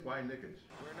by Nickish.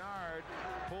 Bernard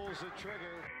pulls the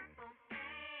trigger.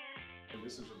 And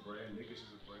this is a brand. Nickish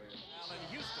is a brand. Allen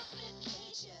Houston.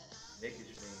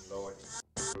 Nickish means Lord.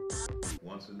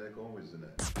 Once a neck, always a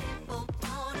neck.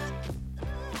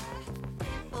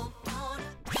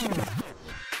 James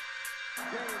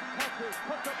touches,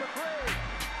 puts up a three.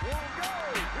 Won't go.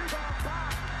 Rebound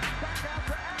back. Back out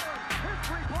to Allen. His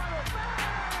three-pointer. Bang!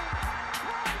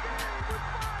 Tie game with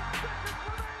 5 seconds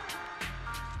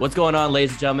remaining. What's going on,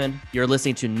 ladies and gentlemen? You're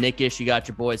listening to Nickish. You got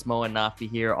your boys Mo and Nafi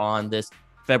here on this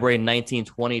February 19,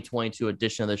 2022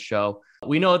 edition of the show.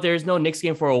 We know that there's no Knicks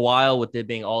game for a while with it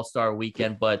being All-Star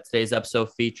weekend, but today's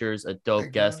episode features a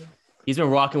dope guest. He's been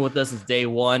rocking with us since day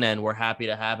one, and we're happy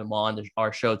to have him on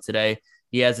our show today.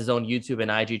 He has his own YouTube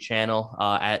and IG channel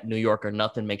at New York or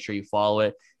Nothin. Make sure you follow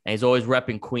it. And he's always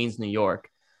repping Queens, New York.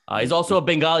 He's also a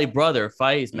Bengali brother,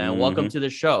 Faiz, man. Welcome to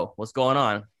the show. What's going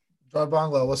on? Joy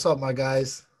Bangla, what's up, my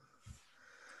guys?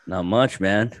 Not much,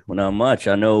 man. Well, not much.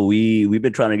 I know we've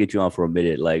been trying to get you on for a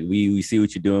minute. Like we see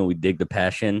what you're doing. We dig the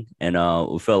passion, and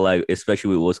we felt like,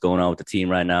 especially with what's going on with the team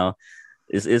right now,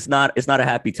 it's not a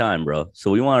happy time, bro. So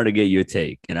we wanted to get your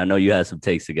take, and I know you had some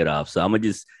takes to get off. So I'm gonna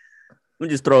just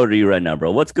throw it to you right now,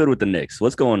 bro. What's good with the Knicks?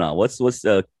 What's going on? What's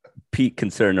peak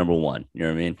concern number one? You know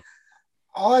what I mean?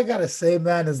 All I gotta say,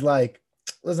 man, is like,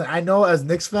 listen, I know as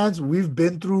Knicks fans, we've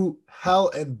been through hell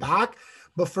and back.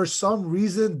 But for some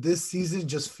reason, this season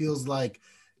just feels like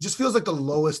the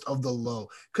lowest of the low.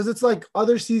 Because it's like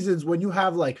other seasons when you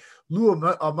have like Lou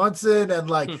Amundsen and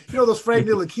like, those Frank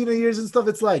Ntilikina years and stuff.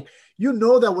 It's like,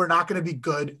 that we're not going to be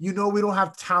good. We don't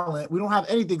have talent. We don't have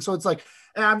anything. So it's like,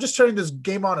 and I'm just turning this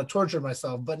game on to torture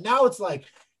myself. But now it's like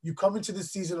you come into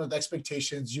this season with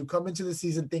expectations. You come into the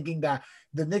season thinking that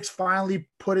the Knicks finally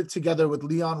put it together with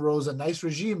Leon Rose, a nice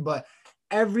regime. But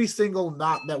every single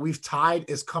knot that we've tied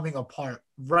is coming apart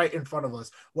right in front of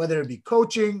us, whether it be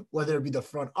coaching, whether it be the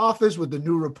front office with the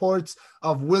new reports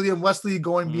of William Wesley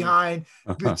going behind,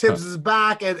 Tibbs is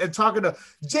back and talking to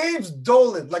James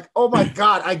Dolan. Like, oh my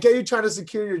God, I get you trying to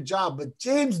secure your job, but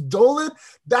James Dolan,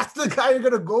 that's the guy you're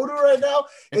going to go to right now.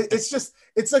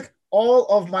 It's like all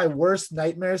of my worst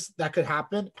nightmares that could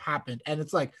happen happened. And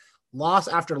it's like loss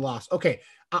after loss. Okay.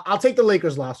 I'll take the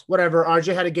Lakers loss, whatever.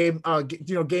 RJ had a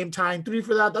game tying 3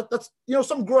 for that. That's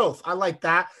some growth. I like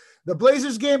that. The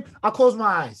Blazers game, I'll close my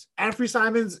eyes. Anthony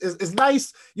Simons is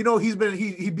nice. He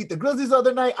beat the Grizzlies the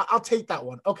other night. I'll take that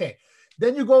one. Okay.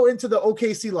 Then you go into the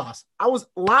OKC loss. I was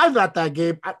live at that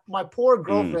game. My poor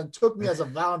girlfriend took me as a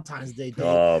Valentine's Day date.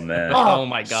 Oh man. Oh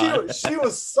my God. She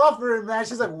was suffering, man.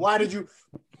 She's like, why'd you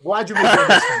make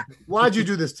this to me? Why'd you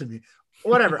do this to me?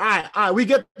 Whatever. All right. We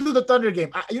get through the Thunder game.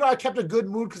 I kept a good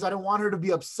mood because I didn't want her to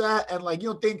be upset and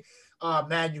think,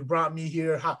 man, you brought me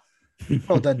here.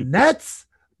 Bro, the Nets,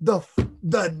 the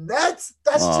Nets.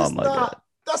 That's just not. God.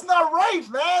 That's not right,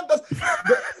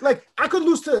 man. I could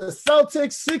lose to the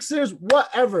Celtics, Sixers,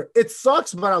 whatever. It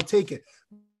sucks, but I'll take it.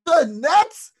 The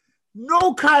Nets,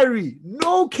 no Kyrie,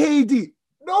 no KD,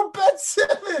 no Ben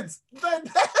Simmons.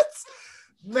 The Nets,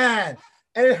 man,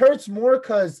 and it hurts more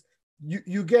because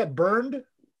you get burned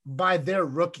by their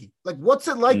rookie. Like, what's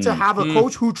it like to have a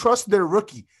coach who trusts their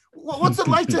rookie? What's it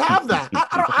like to have that?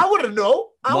 I wouldn't know.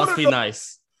 Must be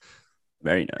nice.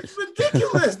 Very nice. It's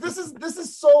ridiculous. This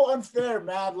is so unfair,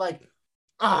 man. Like,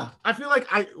 I feel like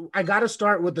I got to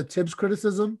start with the Tibbs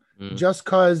criticism just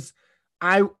because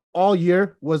I all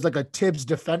year was like a Tibbs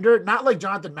defender, not like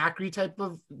Jonathan Macri type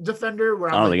of defender. Where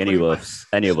I don't think any of us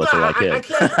are like him.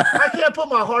 I can't put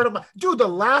my heart on my dude. The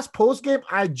last post game,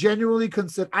 I genuinely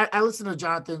consider. I listen to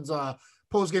Jonathan's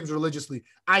post games religiously.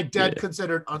 I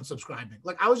considered unsubscribing.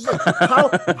 Like I was just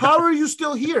like, how are you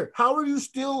still here? How are you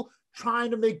still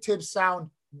trying to make Tibbs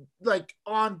sound like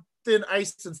on thin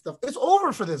ice and stuff? It's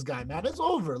over for this guy, man. It's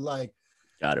over. Like,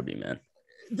 gotta be, man.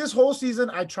 This whole season,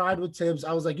 I tried with Tibbs.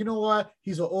 I was like, you know what?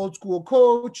 He's an old school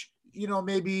coach.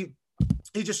 Maybe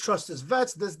he just trusts his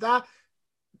vets, this, that.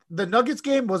 The Nuggets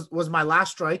game was my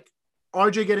last strike.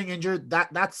 RJ getting injured,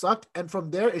 that sucked. And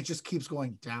from there, it just keeps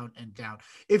going down and down.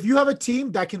 If you have a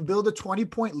team that can build a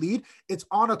 20-point lead, it's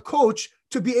on a coach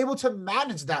to be able to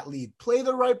manage that lead, play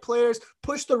the right players,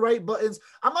 push the right buttons.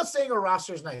 I'm not saying a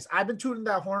roster is nice. I've been tooting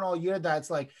that horn all year that it's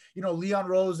like, Leon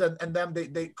Rose and them,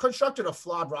 they constructed a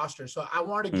flawed roster. So I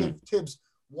wanted to give Tibbs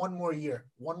one more year,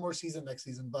 one more season next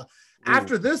season. But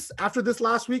after this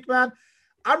last week, man,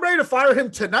 I'm ready to fire him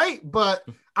tonight, but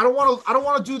I don't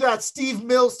want to do that Steve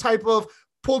Mills type of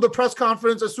pull the press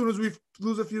conference as soon as we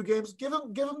lose a few games. Give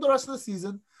him the rest of the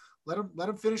season. Let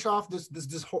him finish off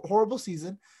this horrible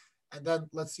season, and then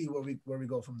let's see where we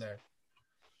go from there.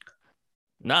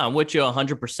 No, I'm with you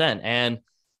 100%. And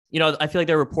I feel like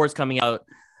there are reports coming out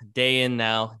day in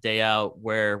now, day out,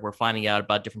 where we're finding out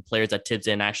about different players that Tibbs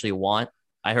didn't actually want.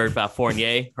 I heard about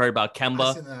Fournier, heard about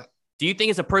Kemba. Do you think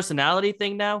it's a personality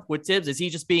thing now with Tibbs? Is he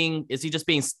just being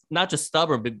not just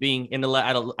stubborn, but being at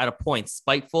a point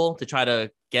spiteful to try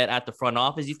to get at the front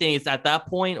office? You think it's at that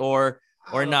point, or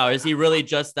no? Is he really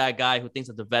just that guy who thinks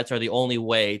that the vets are the only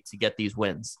way to get these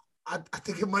wins? I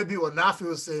think it might be what Nafi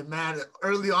was saying, man.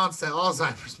 Early onset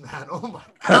Alzheimer's, man. Oh my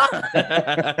God,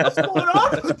 what's going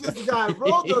on with this guy,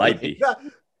 bro? Like you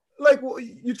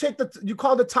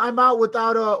call the timeout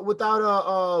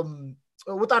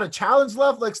without a challenge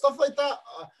left, like stuff like that.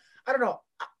 I don't know.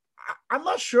 I'm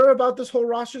not sure about this whole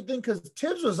roster thing because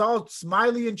Tibbs was all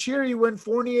smiley and cheery when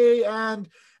Fournier and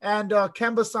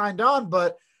Kemba signed on,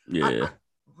 but yeah,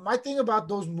 my thing about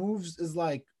those moves is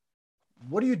like,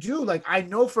 what do you do? Like, I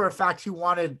know for a fact he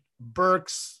wanted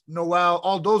Burks, Noel,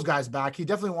 all those guys back. He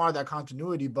definitely wanted that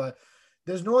continuity, but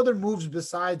there's no other moves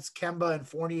besides Kemba and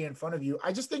Fournier in front of you.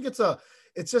 I just think it's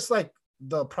just like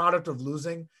the product of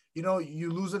losing. You know, you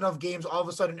lose enough games, all of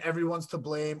a sudden everyone's to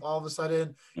blame. All of a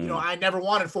sudden, you know, I never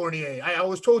wanted Fournier. I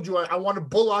always told you I wanted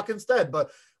Bullock instead,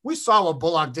 but we saw what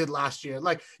Bullock did last year.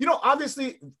 Like, you know,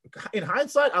 obviously in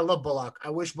hindsight, I love Bullock.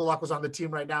 I wish Bullock was on the team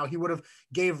right now. He would have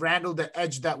gave Randall the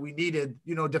edge that we needed,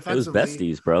 you know, defensively. It was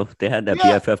besties, bro. They had that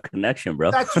BFF connection, bro.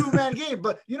 That two-man game.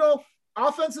 But, you know,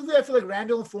 offensively, I feel like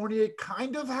Randall and Fournier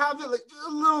kind of have it like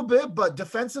a little bit, but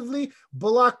defensively,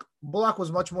 Bullock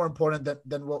was much more important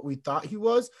than what we thought he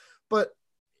was. But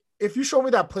if you show me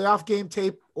that playoff game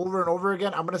tape over and over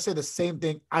again, I'm going to say the same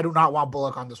thing. I do not want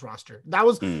Bullock on this roster. That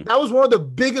was one of the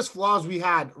biggest flaws we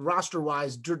had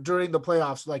roster-wise during the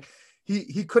playoffs. Like,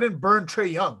 he couldn't burn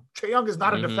Trae Young. Trae Young is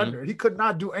not a defender. He could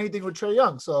not do anything with Trae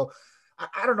Young. So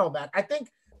I don't know, man. I think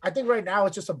right now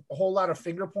it's just a whole lot of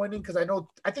finger pointing because I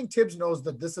think Tibbs knows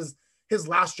that this is his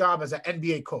last job as an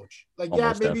NBA coach. Like,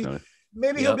 almost maybe definitely.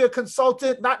 Maybe he'll be a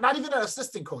consultant, not even an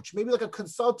assistant coach, maybe like a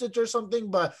consultant or something.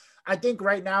 But I think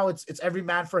right now it's every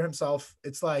man for himself.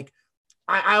 It's like,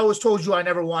 I always told you I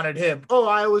never wanted him. Oh,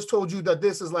 I always told you that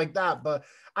this is like that. But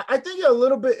I think a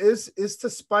little bit is to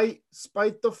spite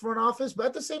the front office. But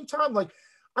at the same time, like,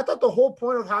 I thought the whole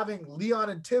point of having Leon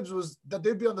and Tibbs was that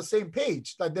they'd be on the same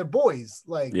page, like they're boys.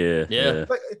 Like, yeah.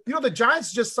 Like, you know, the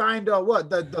Giants just signed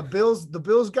the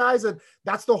Bills guys, and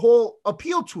that's the whole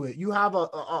appeal to it. You have a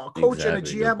coach and a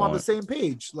GM on the same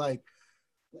page. Like,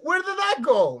 where did that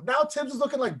go? Now Tibbs is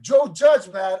looking like Joe Judge,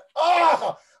 man.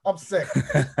 Oh, I'm sick.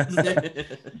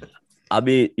 I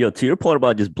mean, to your point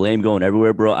about just blame going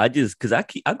everywhere, bro. I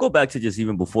go back to just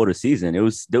even before the season.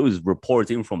 There was reports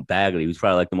even from Bagley, who's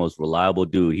probably like the most reliable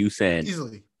dude. He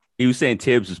was saying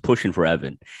Tibbs was pushing for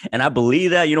Evan, and I believe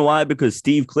that. You know why? Because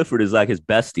Steve Clifford is like his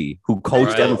bestie, who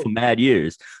coached Evan for mad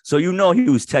years. So he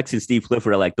was texting Steve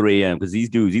Clifford at like 3 a.m. because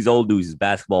these old dudes, is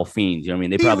basketball fiends. You know what I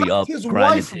mean? They probably up his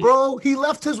grinding. Wife, bro. He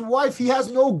left his wife. He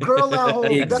has no girl at home.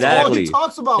 Exactly. That's all he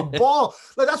talks about. Ball.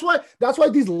 Like, that's why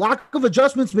these lack of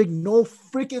adjustments make no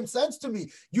freaking sense to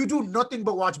me. You do nothing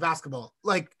but watch basketball.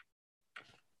 Like,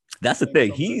 that's the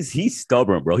thing. He's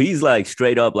stubborn, bro. He's like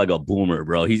straight up like a boomer,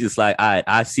 bro. He's just like,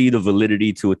 I see the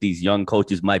validity to what these young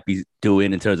coaches might be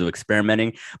doing in terms of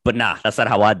experimenting, but nah, that's not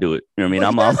how I do it. You know what I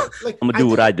mean? I'm gonna do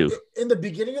what I do. In the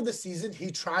beginning of the season,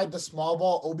 he tried the small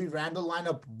ball Obi Randall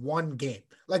lineup one game,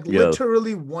 like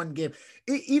literally one game.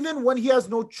 Even when he has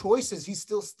no choices, he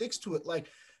still sticks to it. Like,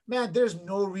 man, there's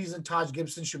no reason Taj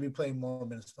Gibson should be playing more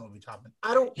minutes than Obi Toppin.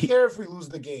 I don't care if we lose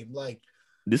the game. Like,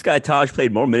 this guy Taj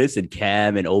played more minutes than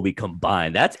Cam and Obi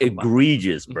combined. That's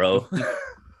egregious, bro.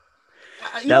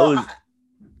 I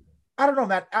don't know,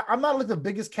 man. I'm not like the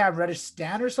biggest Cam Reddish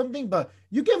stan or something, but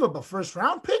you give up a first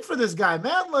round pick for this guy,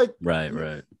 man. Like,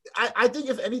 right. I think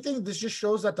if anything, this just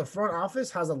shows that the front office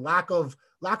has a lack of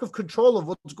control of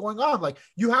what's going on. Like,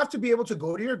 you have to be able to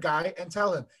go to your guy and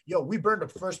tell him, yo, we burned a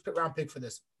first round pick for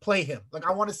this. Play him. Like,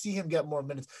 I want to see him get more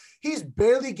minutes. He's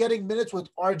barely getting minutes with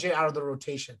RJ out of the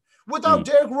rotation, without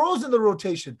Derrick Rose in the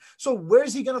rotation. So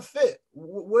where's he going to fit?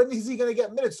 When is he going to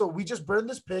get minutes? So we just burned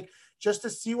this pick just to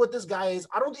see what this guy is.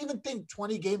 I don't even think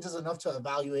 20 games is enough to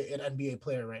evaluate an NBA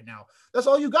player right now. That's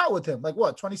all you got with him. Like,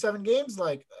 what, 27 games?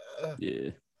 Like, yeah.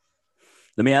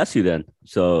 Let me ask you then.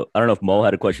 So I don't know if Mo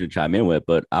had a question to chime in with,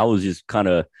 but I was just kind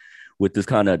of with this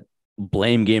kind of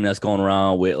blame game that's going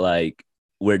around with, like,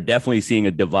 we're definitely seeing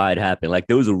a divide happen. Like,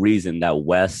 there was a reason that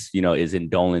Wes, is in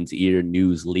Dolan's ear.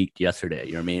 News leaked yesterday.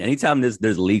 You know what I mean? Anytime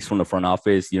there's leaks from the front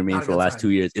office, you know what I mean, for the last 2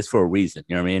 years, it's for a reason.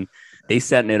 You know what I mean? They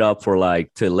setting it up for,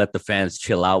 like, to let the fans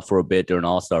chill out for a bit during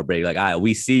All-Star break. Like, all right,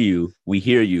 we see you, we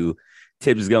hear you.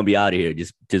 Tibbs is gonna be out of here.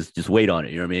 Just wait on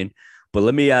it. You know what I mean? But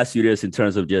let me ask you this in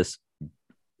terms of just,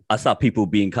 I saw people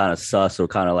being kind of sus or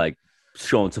kind of like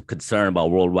showing some concern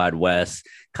about Worldwide West,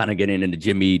 kind of getting into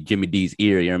Jimmy D's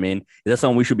ear. You know what I mean? Is that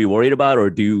something we should be worried about, or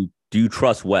do you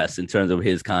trust West in terms of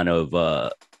his kind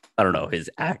of I don't know, his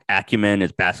acumen,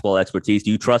 his basketball expertise? Do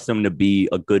you trust him to be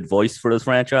a good voice for this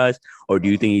franchise, or do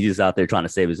you think he's just out there trying to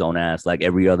save his own ass like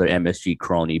every other MSG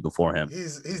crony before him?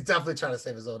 He's definitely trying to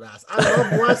save his own ass. I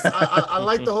love West. I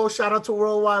like the whole shout out to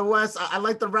Worldwide West. I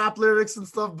like the rap lyrics and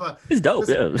stuff, but He's dope.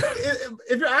 listen, Yeah.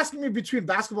 if you're asking me between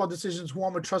basketball decisions, who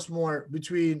I'm gonna trust more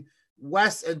between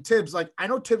West and Tibbs, like I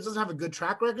know Tibbs doesn't have a good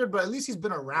track record, but at least he's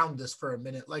been around this for a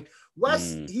minute. Like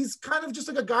West, he's kind of just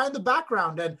like a guy in the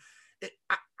background, and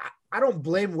I don't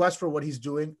blame West for what he's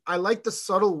doing. I like the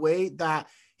subtle way that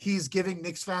he's giving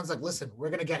Knicks fans like, listen, we're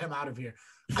going to get him out of here.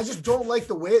 I just don't like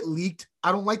the way it leaked.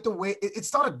 I don't like the way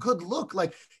it's not a good look.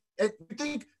 Like, I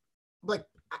think, like,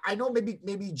 I know maybe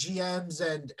GMs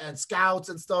and scouts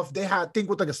and stuff, they think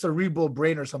with like a cerebral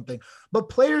brain or something, but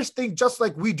players think just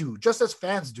like we do, just as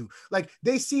fans do. Like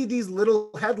they see these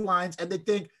little headlines and they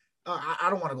think, I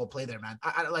don't want to go play there, man.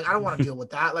 I don't want to deal with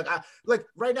that. Like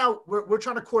right now we're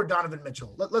trying to court Donovan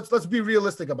Mitchell. Let's be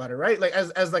realistic about it, right? Like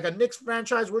as like a Knicks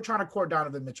franchise, we're trying to court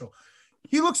Donovan Mitchell.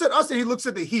 He looks at us and he looks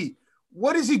at the Heat.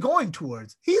 What is he going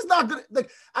towards? He's not gonna like.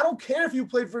 I don't care if you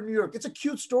played for New York. It's a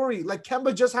cute story. Like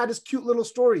Kemba just had his cute little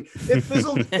story. It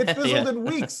fizzled. It fizzled Yeah. in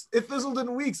weeks. It fizzled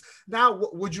in weeks. Now,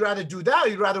 would you rather do that? Or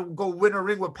you'd rather go win a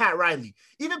ring with Pat Riley?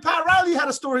 Even Pat Riley had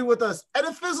a story with us, and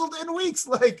it fizzled in weeks.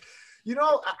 Like. You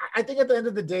know, I think at the end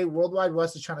of the day, Worldwide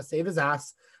West is trying to save his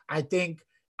ass. I think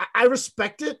I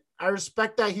respect it. I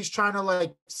respect that he's trying to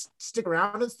like stick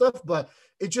around and stuff, but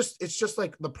it's just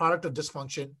like the product of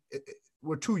dysfunction.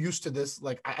 We're too used to this.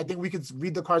 Like, I think we can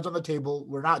read the cards on the table.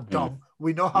 We're not dumb.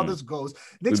 We know how this goes.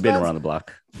 Knicks We've been fans, around the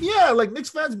block. yeah, like Knicks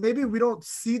fans, maybe we don't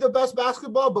see the best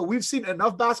basketball, but we've seen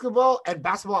enough basketball and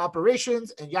basketball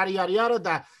operations and yada, yada, yada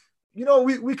that, you know,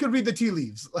 we could read the tea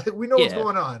leaves. Like, we know what's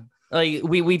going on. Like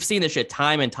we've seen this shit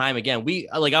time and time again.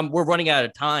 We're running out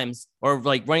of times or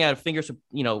like running out of fingers,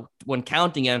 you know, when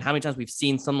counting it and how many times we've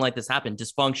seen something like this happen.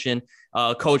 Dysfunction,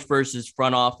 coach versus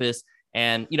front office.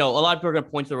 And, you know, a lot of people are going to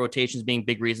point to the rotations being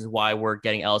big reasons why we're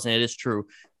getting L's, and it is true.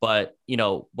 But, you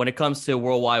know, when it comes to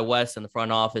Worldwide West and the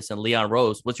front office and Leon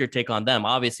Rose, what's your take on them?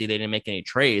 Obviously, they didn't make any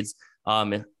trades.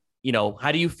 You know,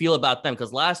 how do you feel about them?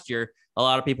 Because last year, a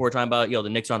lot of people were talking about, the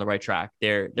Knicks are on the right track.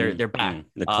 They're back.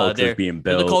 The culture's being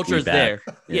built. The culture's there.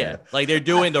 Yeah. Like they're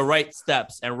doing the right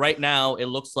steps. And right now it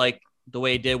looks like the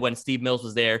way it did when Steve Mills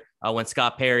was there, when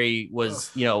Scott Perry was,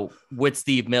 you know, with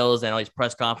Steve Mills and all these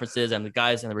press conferences and the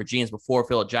guys and the regimes before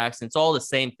Phil Jackson. It's all the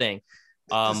same thing.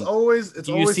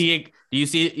 You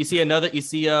see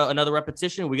another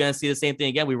repetition? We're going to see the same thing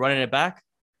again. We running it back.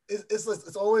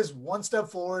 It's always one step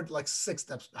forward, like 6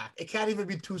 steps back. It can't even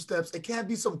be 2 steps. It can't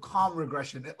be some calm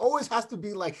regression. It always has to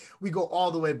be like we go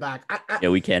all the way back.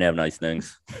 We can't have nice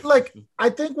things. Like, I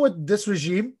think with this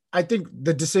regime, I think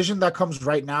the decision that comes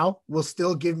right now will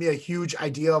still give me a huge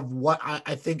idea of what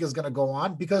I think is going to go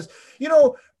on. Because, you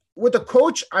know, with the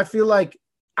coach, I feel like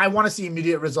I want to see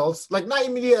immediate results. Like, not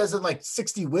immediate as in like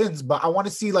 60 wins, but I want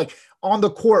to see like on the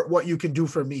court what you can do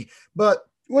for me. But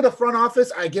with a front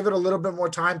office, I give it a little bit more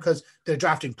time because they're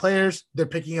drafting players. They're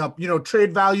picking up, you know,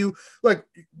 trade value. Like,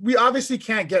 we obviously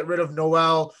can't get rid of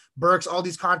Noel, Burks, all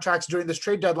these contracts during this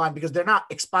trade deadline because they're not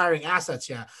expiring assets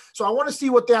yet. So I want to see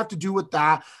what they have to do with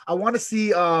that. I want to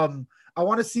see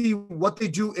what they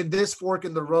do in this fork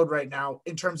in the road right now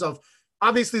in terms of,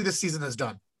 obviously this season is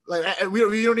done. Like,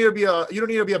 you don't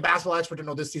need to be a basketball expert to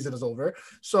know this season is over.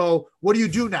 So what do you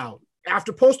do now?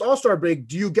 After post All-Star break,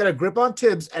 do you get a grip on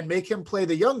Tibbs and make him play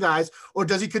the young guys, or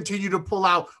does he continue to pull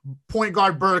out point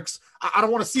guard Burks? I don't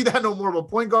want to see that no more, but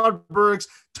point guard Burks,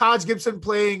 Taj Gibson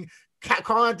playing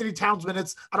Karl Anthony Towns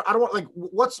minutes. I don't want, like,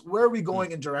 where are we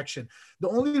going in direction? The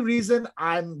only reason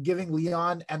I'm giving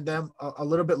Leon and them a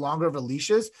little bit longer of a leash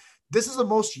is this is the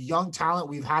most young talent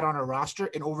we've had on our roster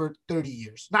in over 30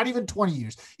 years, not even 20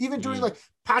 years. Even during like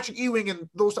Patrick Ewing and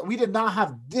those, we did not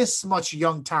have this much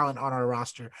young talent on our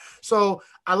roster. So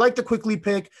I like the quickly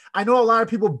pick. I know a lot of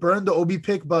people burn the Obi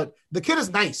pick, but the kid is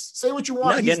nice. Say what you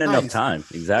want. Not getting enough time.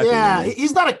 Exactly. Yeah,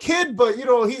 he's not a kid, but you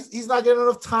know, he's not getting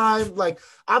enough time. Like,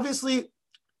 obviously,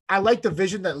 I like the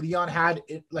vision that Leon had,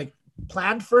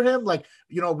 planned for him. Like,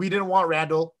 you know, we didn't want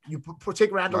Randall. You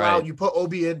take Randall out, you put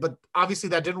Obi in, but obviously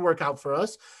that didn't work out for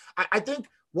us. I think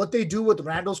what they do with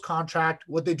Randall's contract,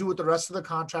 what they do with the rest of the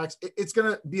contracts, it's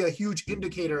going to be a huge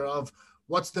indicator of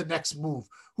what's the next move.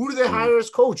 Who do they hire as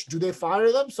coach? Do they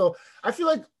fire them? So I feel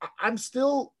like I'm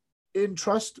still in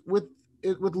trust with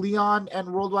Leon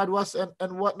and Worldwide West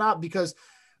and whatnot, because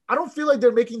I don't feel like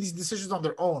they're making these decisions on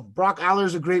their own. Brock Aller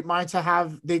is a great mind to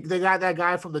have. They got that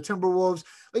guy from the Timberwolves.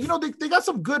 Like, they got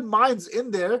some good minds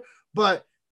in there, but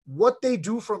what they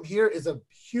do from here is a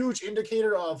huge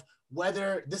indicator of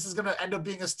whether this is going to end up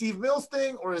being a Steve Mills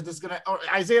thing, or is this going to, or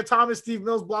Isaiah Thomas, Steve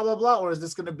Mills, blah, blah, blah, or is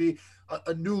this going to be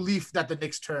a new leaf that the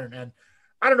Knicks turn? And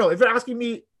I don't know. If you're asking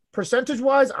me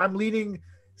percentage-wise, I'm leaning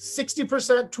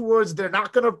 60% towards they're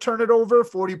not going to turn it over,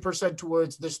 40%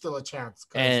 towards there's still a chance.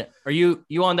 And are you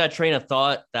on that train of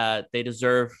thought that they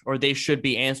deserve, or they should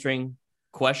be answering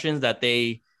questions, that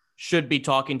they should be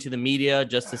talking to the media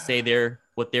just to say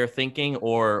what they're thinking,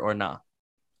 or not?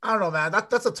 I don't know, man.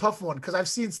 That's a tough one, because I've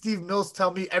seen Steve Mills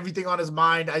tell me everything on his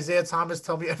mind. Isaiah Thomas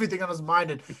tell me everything on his mind,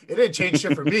 and it didn't change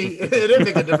shit for me. It didn't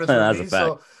make a difference for me.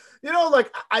 So,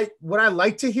 like, would I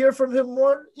like to hear from him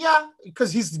more? Yeah,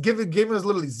 because he's giving us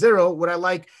literally zero. Would I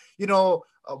like,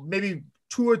 maybe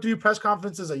 2 or 3 press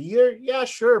conferences a year? Yeah,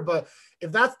 sure. But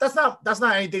if that's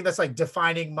not anything that's like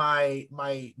defining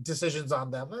my decisions on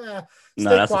them.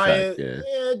 Stay quiet.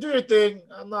 Do your thing.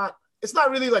 It's not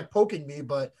really like poking me,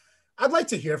 but I'd like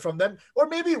to hear from them. Or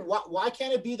maybe why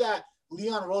can't it be that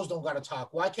Leon Rose don't got to talk?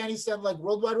 Why can't he send like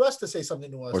Worldwide West to say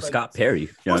something to us? Or Scott Perry.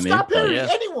 Scott Perry.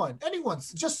 Anyone.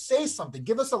 Just say something.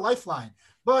 Give us a lifeline.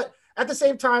 But at the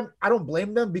same time, I don't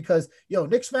blame them, because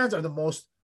Knicks fans are the most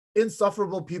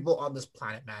insufferable people on this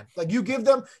planet, man. Like, you give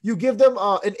them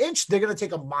an inch, they're gonna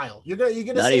take a mile. You're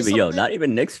gonna not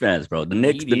even Knicks fans, bro. The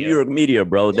Knicks, the New York media,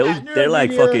 bro. They're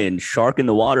like fucking shark in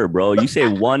the water, bro. You say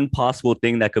one possible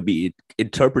thing that could be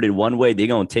interpreted one way, they're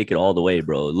gonna take it all the way,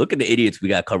 bro. Look at the idiots we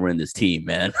got covering this team,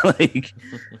 man. Like,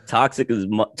 toxic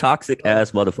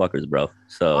ass motherfuckers, bro.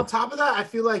 So on top of that, I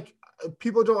feel like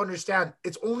people don't understand.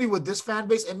 It's only with this fan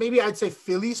base, and maybe I'd say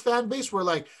Philly's fan base, where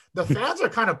like the fans are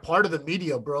kind of part of the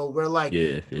media, bro. Where like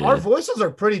our voices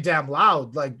are pretty damn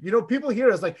loud. Like, people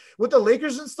hear us. Like with the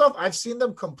Lakers and stuff, I've seen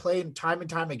them complain time and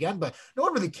time again, but no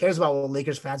one really cares about what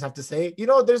Lakers fans have to say.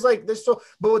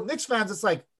 But with Knicks fans, it's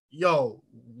like, yo,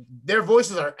 their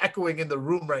voices are echoing in the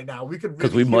room right now. We could,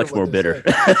 because we're much more bitter.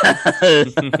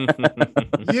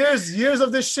 years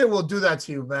of this shit will do that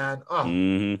to you, man. Oh.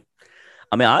 Mm-hmm.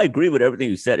 I mean, I agree with everything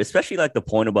you said, especially like the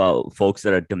point about folks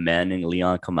that are demanding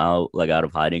Leon come out, like, out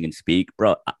of hiding and speak.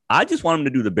 Bro, I just want him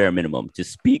to do the bare minimum.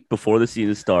 Just speak before the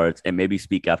season starts, and maybe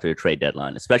speak after the trade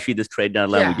deadline, especially this trade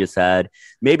deadline we just had.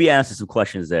 Maybe answer some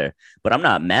questions there. But I'm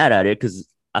not mad at it, because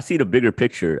I see the bigger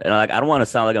picture. And like, I don't want to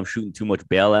sound like I'm shooting too much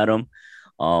bail at him.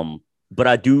 But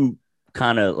I do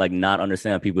kind of like not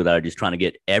understand people that are just trying to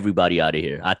get everybody out of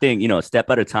here. I think, a step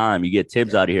at a time, you get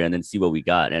Tibbs out of here and then see what we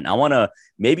got. And I want to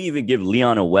maybe even give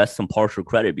Leon and West some partial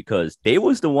credit, because they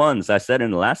was the ones, I said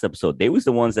in the last episode, they was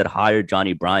the ones that hired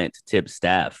Johnny Bryant to Tibbs'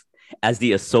 staff as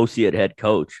the associate head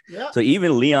coach. Yeah. So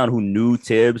even Leon, who knew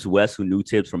Tibbs, West, who knew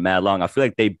Tibbs from mad long, I feel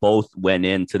like they both went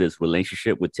into this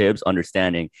relationship with Tibbs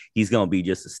understanding he's going to be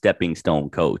just a stepping stone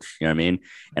coach. You know what I mean?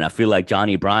 And I feel like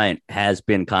Johnny Bryant has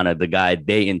been kind of the guy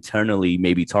they internally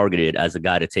maybe targeted as a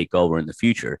guy to take over in the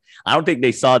future. I don't think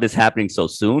they saw this happening so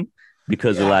soon,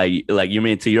 because of like you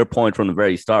mean, to your point from the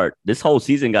very start, this whole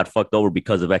season got fucked over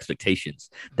because of expectations.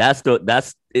 I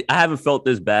haven't felt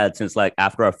this bad since like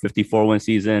after our 54-win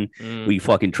season, we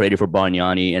fucking traded for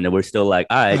Bargnani, and then we're still like,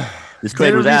 all right, this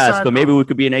trade was ass, but maybe we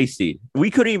could be an AC seed.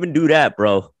 We couldn't even do that,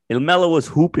 bro. And Melo was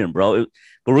hooping, bro.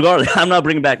 But regardless, I'm not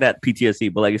bringing back that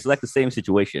PTSD, but like, it's like the same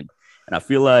situation. And I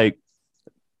feel like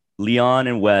Leon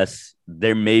and Wes,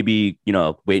 they're maybe,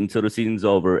 wait until the season's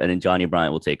over, and then Johnny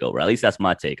Bryant will take over. At least that's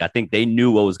my take. I think they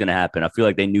knew what was going to happen. I feel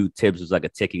like they knew Tibbs was like a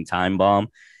ticking time bomb,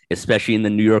 especially in the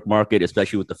New York market,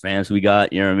 especially with the fans we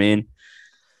got. You know what I mean?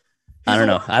 I don't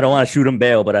know. I don't want to shoot him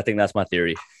bail, but I think that's my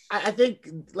theory. I think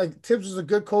like Tibbs was a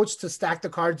good coach to stack the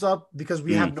cards up, because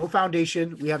we have no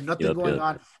foundation. We have nothing going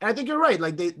on. And I think you're right.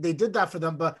 Like they did that for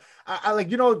them. But I like,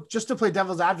 just to play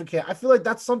devil's advocate, I feel like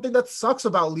that's something that sucks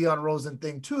about Leon Rosen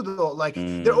thing too, though. Like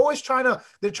they're always trying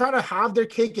to have their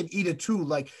cake and eat it too.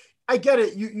 Like, I get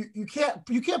it. You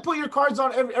can't put your cards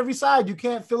on every side. You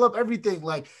can't fill up everything.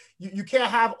 Like you can't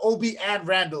have Obi and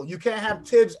Randall. You can't have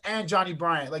Tibbs and Johnny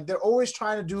Bryant. Like, they're always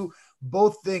trying to do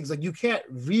both things. Like, you can't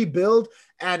rebuild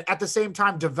and at the same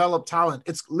time develop talent.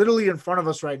 It's literally in front of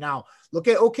us right now. Look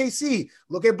at OKC.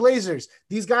 Look at Blazers.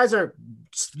 These guys are,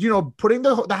 putting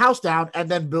the house down and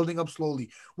then building up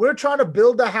slowly. We're trying to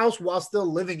build the house while still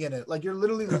living in it. Like, you're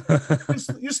literally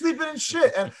you're sleeping in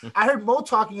shit. And I heard Mo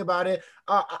talking about it.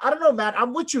 I don't know, man.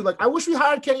 I'm with you. Like, I wish we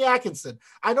hired Kenny Atkinson.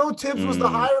 I know Tibbs was the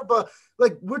hire, but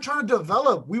like, we're trying to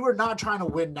develop. We were not trying to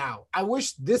win now. I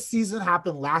wish this season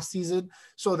happened last season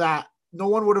so that no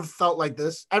one would have felt like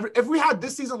this. If we had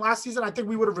this season last season, I think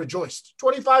we would have rejoiced.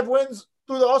 25 wins,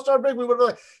 through the All-Star break, we would be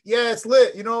like, yeah, it's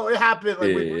lit. You know, it happened.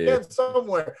 Like, we're getting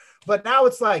somewhere. But now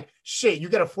it's like, shit, you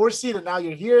get a 4 seed and now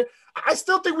you're here. I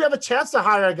still think we have a chance to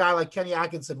hire a guy like Kenny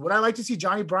Atkinson. Would I like to see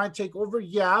Johnny Bryant take over?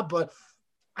 Yeah, but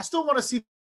I still want to see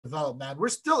develop, man. We're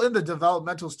still in the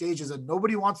developmental stages and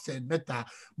nobody wants to admit that.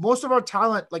 Most of our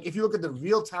talent, like if you look at the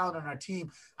real talent on our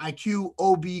team, IQ,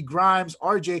 OB, Grimes,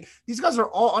 RJ, these guys are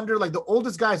all under, like the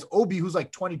oldest guy is OB, who's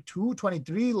like 22,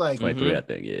 23, like 23, I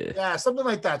think, yeah, something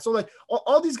like that. So like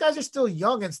all these guys are still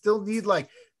young and still need like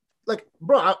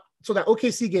bro, so that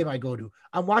OKC game I go to,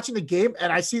 I'm watching the game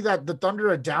and I see that the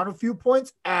Thunder are down a few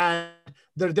points and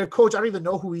their coach, I don't even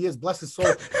know who he is. Bless his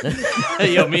soul.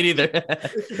 Yo, me neither.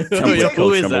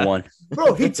 Who is that? One.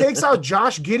 Bro, he takes out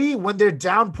Josh Giddey when they're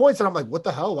down points. And I'm like, what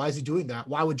the hell? Why is he doing that?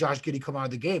 Why would Josh Giddey come out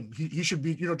of the game? He should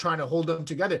be, trying to hold them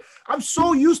together. I'm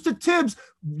so used to Tibbs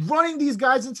running these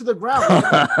guys into the ground.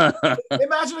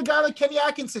 Imagine a guy like Kenny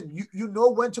Atkinson. You know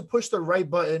when to push the right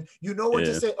button. You know when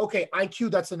to say, okay,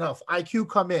 IQ, that's enough. IQ,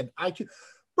 come in. IQ.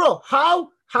 Bro,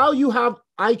 how you have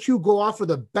IQ go off for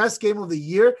the best game of the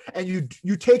year and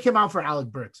you take him out for Alec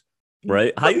Burks?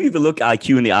 Right? How you even look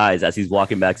IQ in the eyes as he's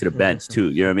walking back to the bench too?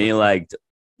 You know what I mean? Like,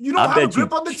 you don't have a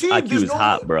grip on the team. IQ is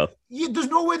hot, bro. There's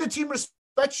no way the team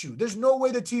respects you. There's no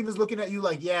way the team is looking at you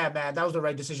like, yeah, man, that was the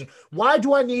right decision. Why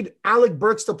do I need Alec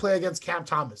Burks to play against Cam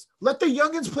Thomas? Let the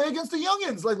youngins play against the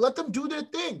youngins. Like, let them do their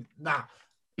thing. Nah,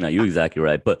 you're exactly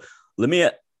right. But let me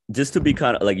just to be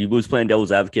kind of like you was playing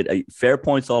devil's advocate, fair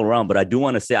points all around. But I do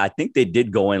want to say, I think they did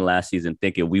go in last season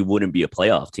thinking we wouldn't be a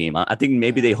playoff team. I think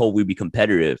maybe they hope we'd be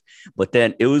competitive, but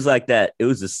then it was like that. It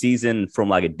was a season from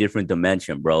like a different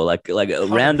dimension, bro. Like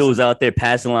 100%. Randall was out there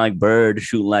passing like Bird,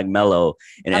 shooting like Mello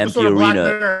in an empty arena. Black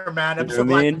Mirror, man. Episode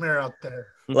Black Mirror out there.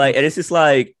 Like, and it's just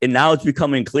like, and now it's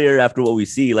becoming clear after what we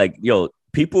see. Like,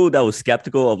 people that was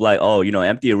skeptical of like, oh,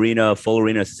 empty arena, full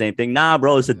arena, it's the same thing. Nah,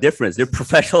 bro, it's a difference. They're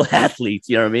professional athletes.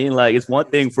 You know what I mean? Like, it's one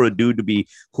thing for a dude to be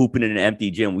hooping in an empty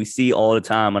gym. We see all the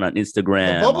time on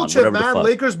Instagram. The bubble chip, man.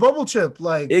 Lakers bubble chip.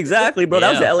 Like, exactly, bro.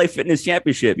 That was the LA Fitness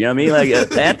Championship. You know what I mean?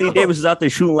 Like, Anthony Davis is out there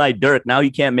shooting like Dirk. Now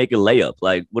he can't make a layup.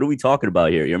 Like, what are we talking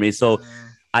about here? You know what I mean? So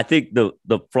I think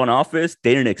the front office,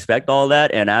 they didn't expect all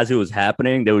that. And as it was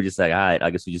happening, they were just like, all right, I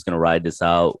guess we're just going to ride this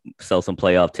out, sell some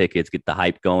playoff tickets, get the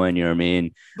hype going. You know what I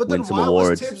mean? But win some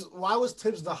awards. Why was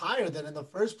Tibbs the hire then in the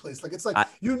first place? Like, it's like,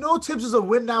 Tibbs is a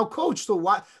win now coach. So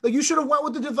why, like, you should have went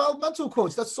with the developmental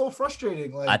coach. That's so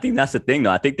frustrating. Like, I think that's the thing,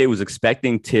 though. I think they was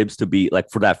expecting Tibbs to be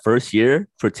like, for that first year,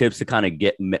 for Tibbs to kind of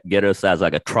get us as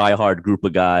like a try hard group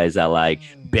of guys that like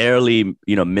barely,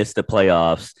 missed the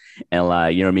playoffs and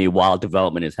like, you know what I mean, while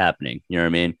development is happening. You know what I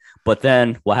mean? But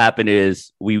then what happened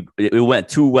is it went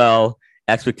too well.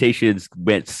 Expectations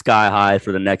went sky high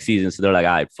for the next season. So they're like,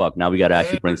 all right, fuck, now we got to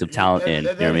actually bring some talent in.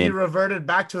 And then he reverted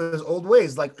back to his old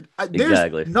ways. Like,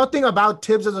 there's nothing about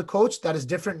Tibbs as a coach that is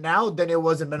different now than it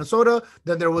was in Minnesota,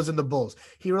 than there was in the Bulls.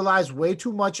 He relies way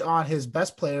too much on his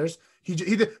best players.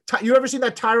 You ever seen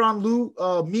that Tyronn Lue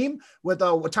meme with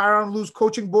Tyronn Lue's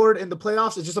coaching board in the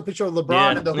playoffs? It's just a picture of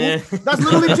LeBron in the hoop. That's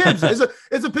literally Tibbs.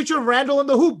 It's a picture of Randall in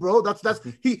the hoop, bro. That's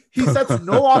he sets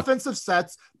no offensive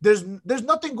sets. There's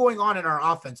nothing going on in our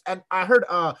offense. And I heard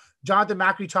Jonathan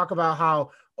Macri talk about how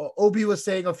Obi was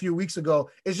saying a few weeks ago,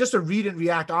 it's just a read and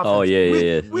react offense. Oh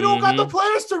yeah, we don't got the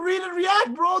players to read and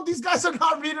react, bro. These guys are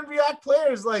not read and react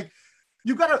players. Like,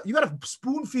 you gotta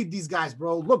spoon feed these guys,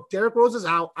 bro. Look, Derrick Rose is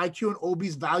out. IQ and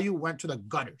OB's value went to the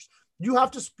gutters. You have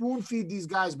to spoon feed these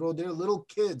guys, bro. They're little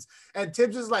kids. And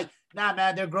Tibbs is like, nah,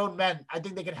 man, they're grown men. I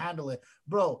think they can handle it.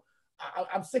 Bro,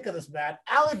 I'm sick of this, man.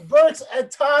 Alec Burks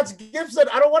and Taj Gibson,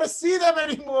 I don't want to see them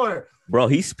anymore. Bro,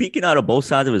 he's speaking out of both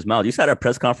sides of his mouth. You saw that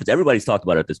press conference. Everybody's talked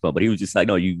about it at this point, but he was just like,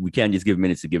 no, we can't just give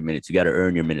minutes to give minutes. You got to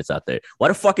earn your minutes out there. Why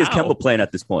the fuck is Kemba playing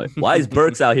at this point? Why is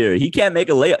Burks out here? He can't make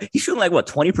a layup. He's shooting like,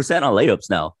 20% on layups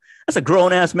now. That's a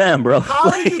grown-ass man, bro.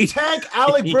 How did you tank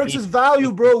Alec Burks'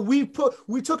 value, bro?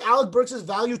 We took Alec Burks'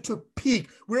 value to peak.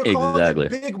 We were calling it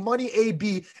big money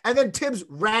AB, and then Tibbs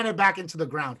ran it back into the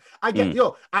ground. I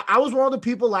was one of the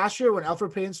people last year when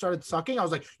Elfrid Payton started sucking. I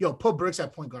was like, yo, put Burks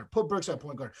at point guard. Put Burks at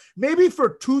point guard. Maybe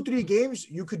for 2-3 games,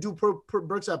 you could do put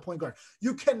Burks at point guard.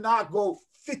 You cannot go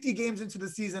 50 games into the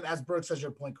season as Burks as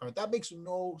your point guard. That makes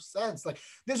no sense. Like,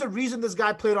 there's a reason this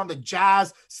guy played on the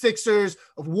Jazz, Sixers,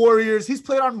 Warriors. He's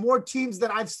played on more teams than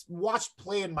I've watched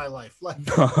play in my life. Like,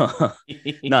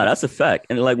 no, that's a fact.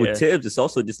 And like with Tibbs, it's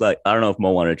also just like, I don't know if Mo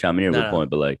wanted to chime in here at a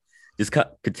point, but like, just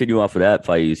continue off of that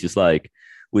fight. It's just like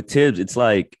with Tibbs, it's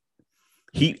like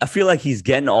I feel like he's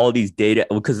getting all these data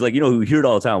because, like, we hear it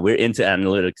all the time. We're into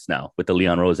analytics now with the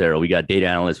Leon Rose era. We got data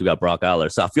analysts. We got Brock Aller.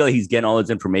 So I feel like he's getting all this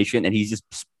information and he's just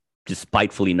just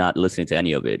spitefully not listening to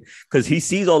any of it, because he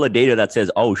sees all the data that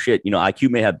says, oh shit, IQ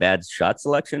may have bad shot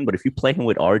selection, but if you play him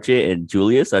with RJ and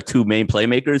Julius, our two main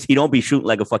playmakers, he don't be shooting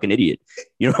like a fucking idiot.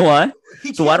 You know why?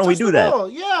 So why don't we do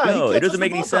that? Yeah, It doesn't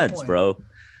make any sense, bro.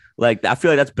 Like, I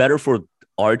feel like that's better for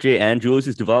RJ and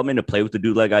Julius's development to play with the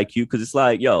dude like IQ, because it's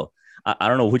like, yo, I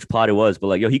don't know which pod it was, but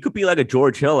like, yo, he could be like a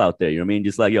George Hill out there. You know what I mean?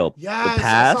 Just like, yo,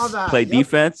 pass, play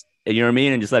defense, and you know what I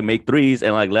mean? And just like make threes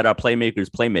and like let our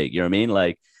playmakers play make. You know what I mean?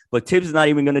 Like, but Tibbs is not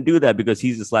even going to do that, because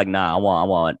he's just like, nah, I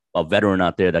want a veteran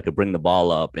out there that could bring the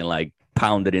ball up and like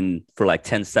pound it in for like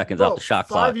 10 seconds off the shot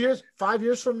clock. 5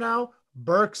 years from now,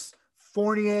 Burks,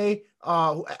 Fournier,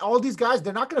 all these guys,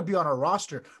 they're not going to be on our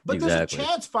roster. But there's a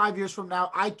chance 5 years from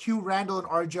now, IQ, Randall, and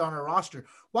RJ on our roster.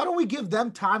 Why don't we give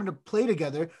them time to play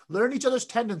together, learn each other's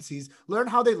tendencies, learn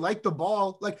how they like the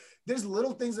ball? Like, there's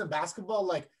little things in basketball,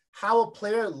 like how a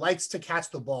player likes to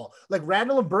catch the ball. Like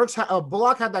Randall and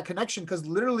Bullock had that connection, because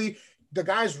literally the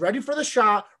guy's ready for the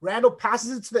shot. Randall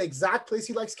passes it to the exact place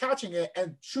he likes catching it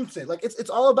and shoots it. Like, it's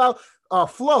all about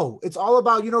flow. It's all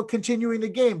about, continuing the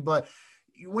game. But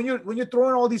when you're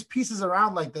throwing all these pieces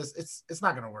around like this, it's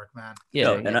not going to work, man.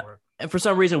 Yeah. And for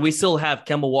some reason, we still have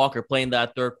Kemba Walker playing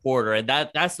that third quarter. And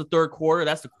that's the third quarter.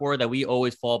 That's the quarter that we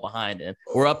always fall behind in.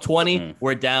 We're up 20.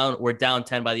 We're down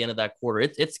 10 by the end of that quarter.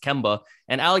 It's Kemba.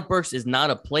 And Alec Burks is not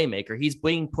a playmaker. He's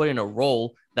being put in a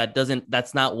role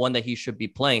that's not one that he should be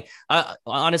playing.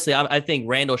 Honestly, I think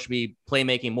Randall should be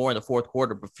playmaking more in the fourth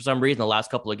quarter, but for some reason, the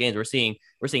last couple of games, we're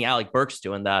seeing Alec Burks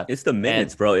doing that. It's the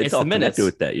minutes, bro. It's all connected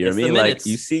with that. You know what I mean? Like,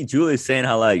 you see Julius saying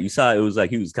how, like, you saw it was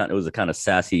like it was a kind of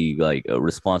sassy, like, a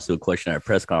response to a question at a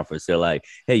press conference. They're like,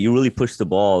 hey, you really pushed the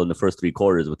ball in the first three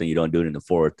quarters, but then you don't do it in the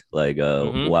fourth. Like,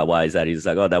 why is that? He's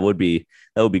like, oh, that would be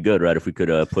good, right? If we could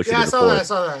push it in the fourth. I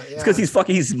saw that. Yeah. It's because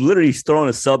he's literally throwing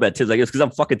a sub at Tibbs. Like, it's because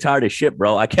I'm fucking tired of shit,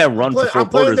 bro. I can't run for 4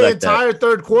 quarters the like entire that.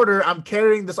 third quarter. I'm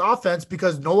carrying this offense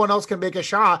because no one else can make a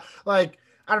shot. Like,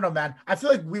 I don't know, man. I feel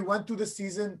like we went through the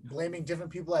season blaming different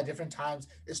people at different times.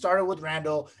 It started with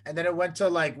Randall, and then it went to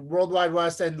like Worldwide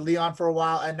West and Leon for a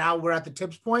while, and now we're at the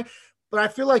Tibbs point. But I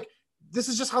feel like this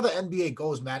is just how the NBA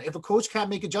goes, man. If a coach can't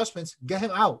make adjustments, get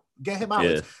him out.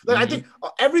 Yeah. I think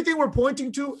everything we're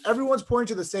pointing to, everyone's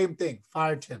pointing to the same thing.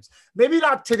 Fire Tibbs. Maybe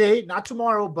not today, not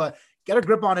tomorrow, but get a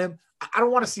grip on him. I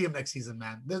don't want to see him next season,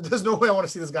 man. There's no way I want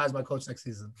to see this guy as my coach next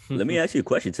season. Let me ask you a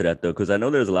question to that, though, because I know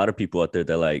there's a lot of people out there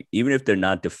that, like, even if they're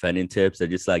not defending Tibbs, they're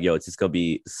just like, yo, it's just going to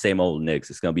be same old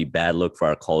Knicks. It's going to be bad look for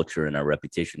our culture and our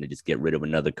reputation to just get rid of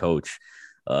another coach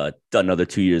another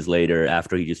 2 years later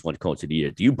after he just won coach of the year.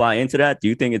 Do you buy into that? Do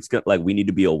you think it's good, like, we need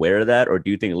to be aware of that? Or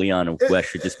do you think Leon and West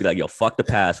should just be like, yo, fuck the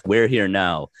past. We're here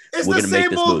now. It's We're the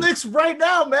same old Knicks right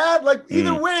now, man. Like,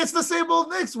 either way, it's the same old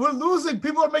Knicks. We're losing.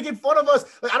 People are making fun of us.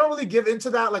 Like, I don't really give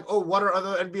into that. Like, oh, what are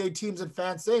other NBA teams and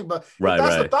fans saying? But if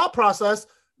that's the thought process,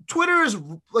 Twitter is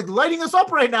like lighting us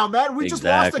up right now, man. We just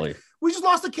lost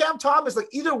to Cam Thomas. Like,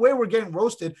 either way, we're getting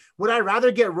roasted. Would I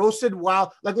rather get roasted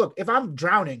while, like, look, if I'm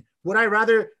drowning, would I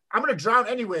rather, I'm going to drown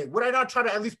anyway. Would I not try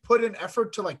to at least put in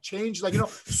effort to, like, change, like,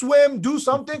 swim, do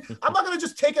something? I'm not going to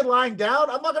just take it lying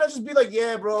down. I'm not going to just be like,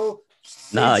 yeah, bro.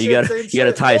 Nah, you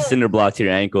gotta tie a cinder block to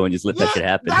your ankle and just let that shit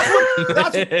happen.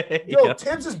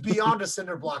 Tibbs is beyond a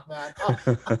cinder block, man.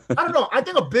 I don't know. I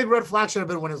think a big red flag should have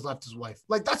been when he left his wife.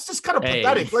 Like, that's just kind of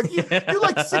pathetic. Like, you're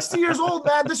like 60 years old,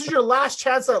 man. This is your last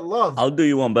chance at love. I'll do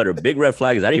you one better. Big red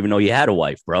flag is I didn't even know you had a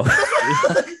wife, bro.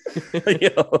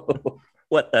 Yo,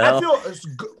 what the hell? I feel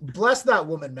bless that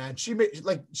woman, man. She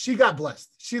got blessed.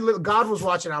 God was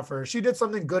watching out for her. She did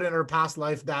something good in her past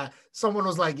life that someone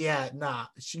was like, yeah, nah,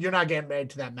 you're not getting married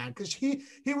to that man, because he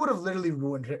would have literally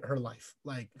ruined her life.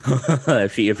 Like,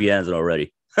 if he hasn't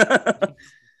already.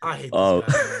 I hate this guy,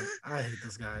 man. I hate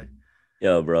this guy.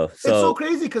 Yo, bro. It's so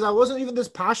crazy because I wasn't even this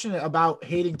passionate about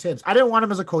hating Tibbs. I didn't want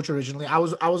him as a coach originally. I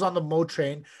was on the Mo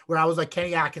train where I was like,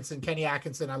 Kenny Atkinson.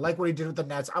 I like what he did with the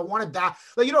Nets. I wanted that.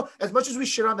 Like, as much as we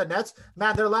shit on the Nets,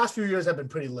 man, their last few years have been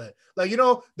pretty lit. Like,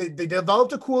 they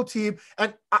developed a cool team.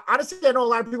 And honestly, I know a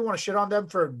lot of people want to shit on them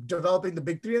for developing the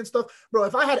big three and stuff. Bro,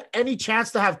 if I had any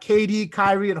chance to have KD,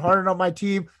 Kyrie, and Harden on my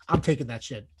team, I'm taking that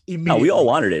shit. No, we all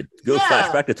wanted it. Go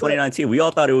flashback to 2019. We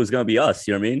all thought it was going to be us.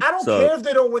 You know what I mean? I don't care if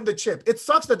they don't win the chip. It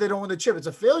sucks that they don't win the chip. It's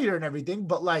a failure and everything,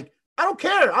 but, like, I don't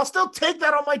care. I'll still take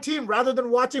that on my team rather than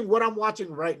watching what I'm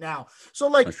watching right now. So,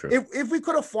 like, if we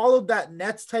could have followed that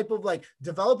Nets type of, like,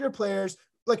 develop your players,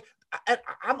 like,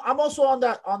 I'm also on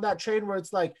that train where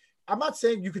it's like, I'm not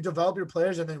saying you could develop your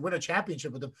players and then win a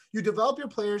championship with them. You develop your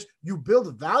players, you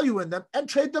build value in them, and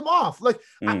trade them off. Like,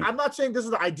 I'm not saying this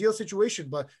is the ideal situation,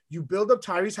 but you build up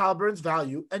Tyrese Halliburton's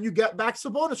value and you get back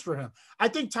Sabonis for him. I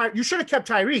think you should have kept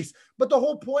Tyrese, but the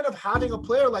whole point of having a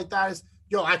player like that is,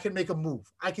 yo, I can make a move.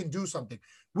 I can do something.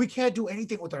 We can't do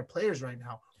anything with our players right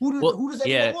now. Who does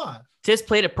anyone want? Tiz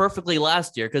played it perfectly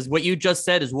last year, because what you just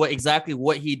said is exactly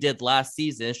what he did last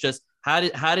season. It's just how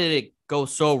did it go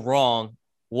so wrong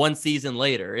one season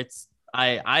later?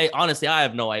 I honestly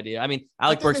have no idea. I mean,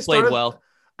 Alec Burks played well.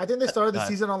 I think they started the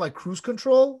season on like cruise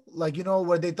control, like, you know,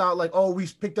 where they thought like, oh, we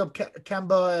picked up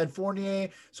Kemba and Fournier,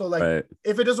 so like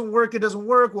if it doesn't work, it doesn't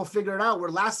work. We'll figure it out. Where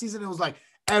last season it was like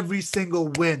every single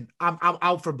win, I'm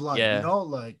out for blood. You know,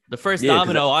 like the first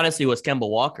domino honestly was Kemba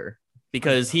Walker,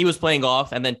 because he was playing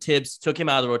off, and then Tibbs took him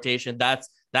out of the rotation.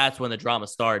 That's when the drama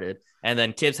started, and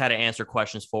then Tibbs had to answer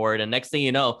questions for it. And next thing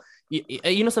you know,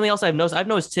 you know something else I've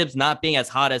noticed Tibbs not being as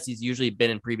hot as he's usually been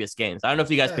in previous games. I don't know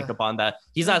if you guys picked up on that.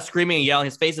 He's not screaming and yelling.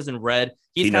 His face isn't red.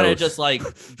 He's kind of just like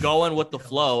going with the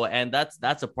flow, and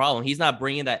that's a problem. He's not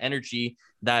bringing that energy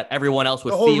that everyone else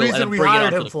would feel and bring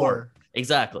it onto the court.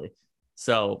 Exactly.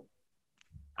 So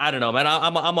I don't know, man.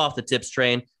 I'm off the Tibbs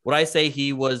train. Would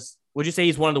you say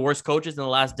he's one of the worst coaches in the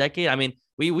last decade? I mean,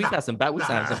 we've got some bad. We've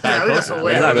got some bad coaches.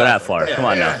 Let's not go that far. Come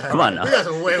on now. We got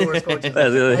some way worse coaches.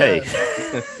 Hey,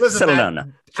 listen, settle down now.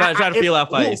 Trying to feel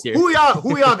out fights here. Who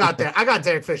y'all got there? I got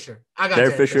Derek Fisher.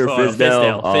 Derek Fisher,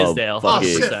 Fizdale.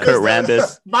 Kurt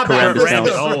Rambis. My bad.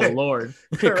 Oh, Lord.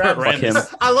 Kurt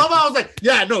Rambis. I love how I was like,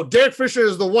 yeah, no, Derek Fisher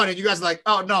is the one. And you guys are like,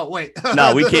 oh, no, wait.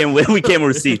 No, we came with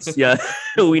receipts. Yeah.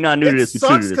 We not new to this. It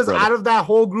sucks because out of that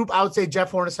whole group, I would say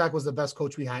Jeff Hornacek was the best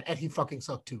coach we had. And he fucking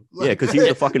sucked too. Like, yeah, because he was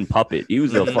a fucking puppet. He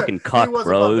was a fucking cuck,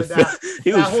 bro.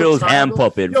 He was Phil's hand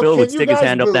puppet. Phil would stick his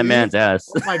hand up that man's ass.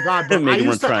 Oh, my God, bro. I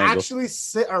used to actually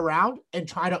sit around and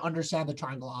try to understand the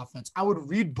triangle offense. I would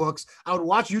read books. I would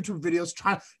watch YouTube videos.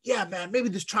 Maybe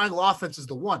this triangle offense is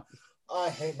the one. I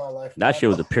hate my life. That shit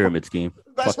was a pyramid scheme.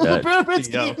 That shit was a pyramid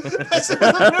scheme. That shit was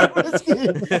a pyramid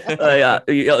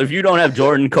scheme. If you don't have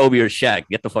Jordan, Kobe, or Shaq,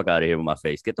 get the fuck out of here with my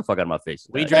face. Get the fuck out of my face.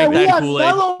 We drank that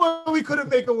Kool-Aid. We couldn't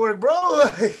make it work, bro.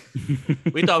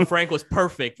 We thought Frank was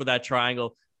perfect for that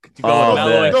triangle. To go with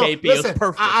Melo and KP, listen, it was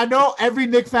perfect. I know every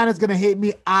Knicks fan is gonna hate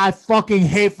me. I fucking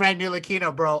hate Frank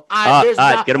Ntilikina, bro. Get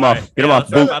him off. Get him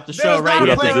off. Wrap the show right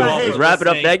here. Let's wrap it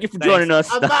up. Thank you for joining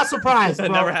us. I'm not surprised, bro.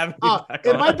 Never having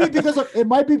it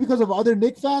might be because of other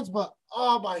Knicks fans, but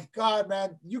oh my God,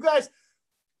 man, you guys,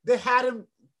 they had him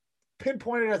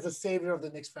pinpointed as the savior of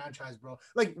the Knicks franchise, bro.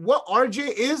 Like what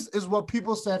RJ is what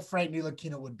people said Frank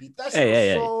Ntilikina would be. That's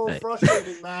so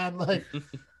frustrating, man. Like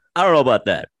I don't know about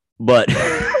that. But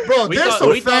bro, we thought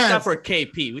that for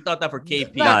KP. We thought that for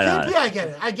KP.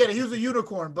 KP, I get it. He was a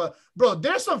unicorn. But bro,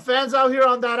 there's some fans out here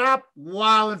on that app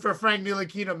wilding for Frank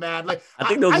Ntilikina, man. Like I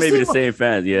think those may be the same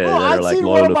fans, that are like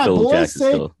loyal to Phil Jackson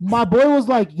still. My boy was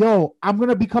like, "Yo, I'm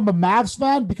gonna become a Mavs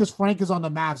fan because Frank is on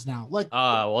the Mavs now." Like,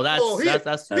 well, that's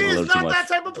he's not that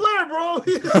type of player, bro.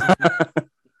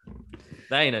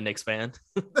 That ain't a Knicks fan.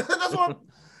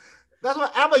 That's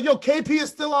why I'm like, yo, KP is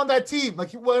still on that team.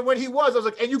 Like when he was, I was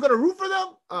like, and you gonna root for them?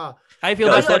 How you feel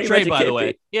about that trade, by the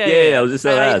way? Yeah. I was just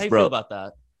saying, how you feel about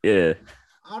that? Yeah.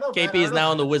 I don't know, KP is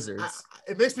now on the Wizards.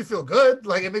 It makes me feel good.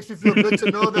 Like it makes me feel good to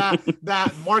know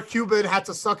that Mark Cuban had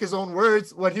to suck his own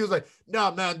words when he was like,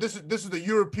 "No, man, this is the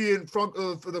European front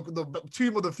for the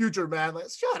team of the future, man." Like,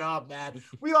 shut up, man.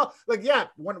 We all like, yeah.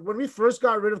 When we first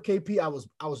got rid of KP, I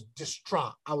was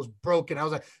distraught. I was broken. I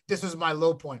was like, this is my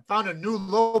low point. Found a new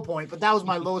low point, but that was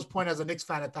my lowest point as a Knicks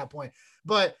fan at that point.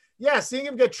 But yeah, seeing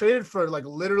him get traded for like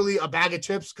literally a bag of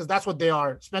chips, because that's what they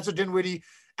are. Spencer Dinwiddie,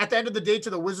 at the end of the day, to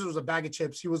the Wizards was a bag of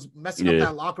chips. He was messing up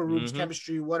that locker room's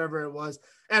chemistry, whatever it was.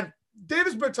 And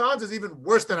Davis Bertans is even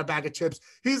worse than a bag of chips.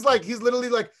 He's literally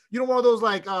like, one of those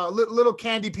like little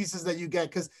candy pieces that you get,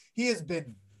 because he has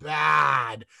been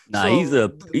bad. Nah,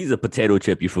 so, he's a potato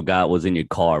chip you forgot was in your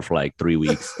car for like 3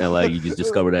 weeks, and like you just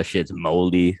discovered that shit's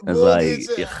moldy.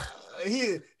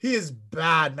 He is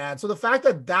bad, man. So the fact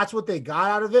that that's what they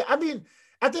got out of it, I mean,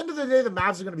 at the end of the day, the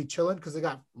Mavs are going to be chilling because they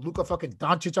got Luka fucking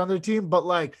Doncic on their team. But,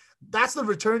 like, that's the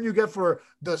return you get for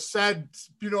the said,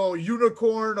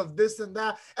 unicorn of this and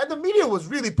that. And the media was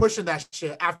really pushing that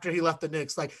shit after he left the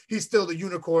Knicks. Like, he's still the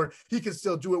unicorn. He can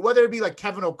still do it. Whether it be, like,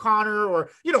 Kevin O'Connor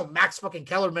or, Max fucking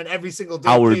Kellerman every single day.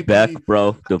 Howard Beck,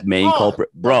 bro, the main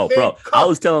culprit. Bro, I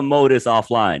was telling Mo this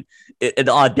offline. The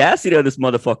audacity of this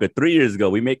motherfucker 3 years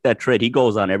ago, we make that trade. He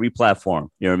goes on every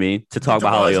platform, you know what I mean? To talk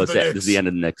about how this is the end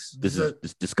of the Knicks. This is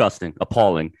just disgusting,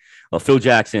 appalling. Phil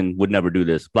Jackson would never do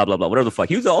this, blah, blah, blah, whatever the fuck.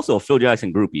 He was also a Phil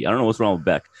Jackson groupie. I don't know what's wrong with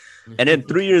Beck. And then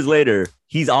 3 years later,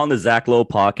 he's on the Zach Lowe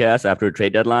podcast after a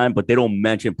trade deadline, but they don't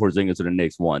mention Porzingis to the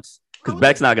Knicks once. Because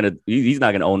Beck's not gonna, he's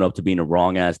not gonna own up to being a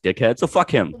wrong ass dickhead. So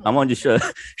fuck him. I'm on just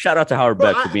shout out to Howard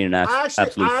Beck for being an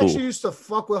absolute fool. I actually used to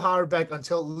fuck with Howard Beck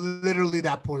until literally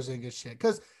that Porzingis shit.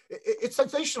 Because it's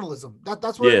sensationalism.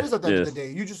 That's what it is at the end of the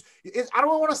day. I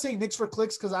don't want to say Knicks for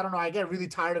clicks because I don't know. I get really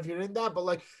tired of hearing that, but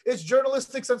like it's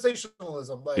journalistic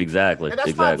sensationalism. Like exactly. And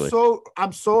that's why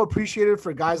I'm so appreciative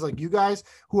for guys like you guys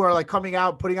who are like coming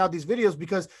out, putting out these videos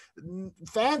because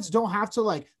fans don't have to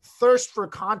like thirst for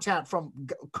content from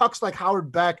cucks like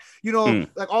Howard Beck. You know,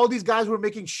 like all these guys who are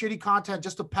making shitty content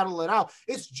just to peddle it out.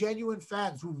 It's genuine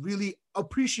fans who really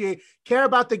care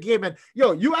about the game. And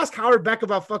you ask Howard Beck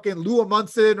about fucking Lou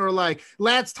Munson or like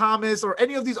Lance Thomas or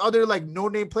any of these other like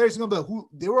no-name players, you're gonna be like, who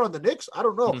they were on the Knicks? I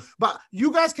don't know. But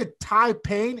you guys could tie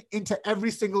Payne into every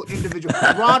single individual.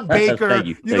 Ron Baker,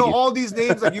 all these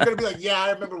names, like you're gonna be like, yeah,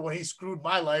 I remember when he screwed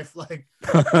my life. Like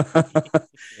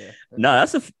no,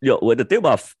 that's the thing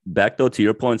about Beck though, to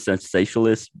your point,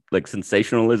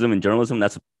 sensationalism in journalism,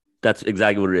 that's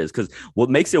exactly what it is. Because what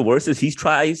makes it worse is he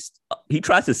tries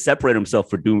to separate himself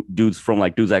for dudes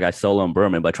like Isola and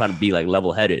Berman by trying to be like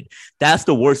level-headed. That's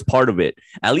the worst part of it.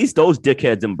 At least those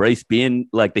dickheads embrace being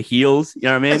like the heels. You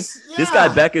know what I mean? Yeah. This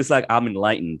guy Beck is like, I'm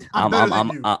enlightened.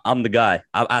 I'm the guy.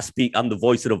 I speak. I'm the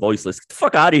voice of the voiceless. Get the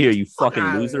fuck out of here, you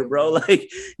fucking loser, bro. Like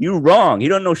you wrong. You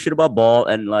don't know shit about ball,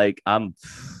 and like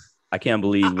I can't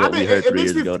believe what we heard 3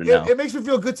 years ago to now. It makes me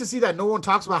feel good to see that no one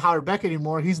talks about Howard Beck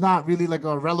anymore. He's not really like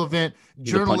a relevant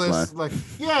journalist.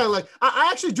 I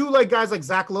actually do like guys like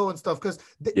Zach Lowe and stuff because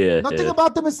nothing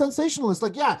about them is sensationalist.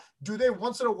 Like, do they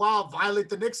once in a while violate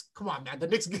the Knicks? Come on, man. The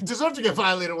Knicks deserve to get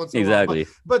violated once in a while. Exactly.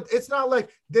 But it's not like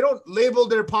they don't label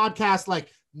their podcast like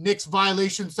Knicks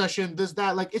violation session, this,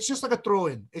 that. Like, it's just like a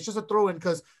throw-in. It's just a throw-in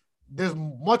because there's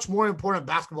much more important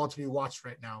basketball to be watched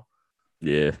right now.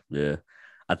 Yeah.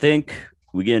 I think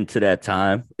we get into that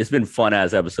time. It's been fun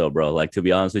as episode, bro. Like, to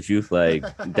be honest with you, like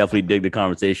definitely dig the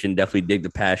conversation, definitely dig the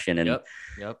passion. And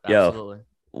yep, absolutely.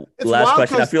 Last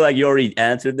question. I feel like you already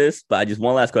answered this, but I just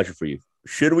one last question for you.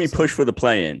 Should we push for the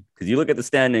play-in? Because you look at the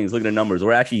standings, look at the numbers.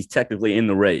 We're actually technically in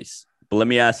the race. But let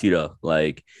me ask you though,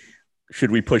 like,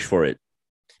 should we push for it?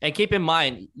 And keep in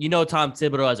mind, Tom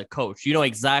Thibodeau as a coach. You know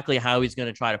exactly how he's going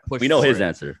to try to push. We know his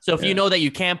answer. So if you know that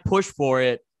you can't push for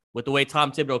it, with the way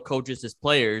Tom Thibodeau coaches his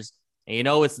players, and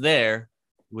it's there,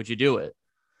 would you do it?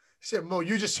 Shit, Mo,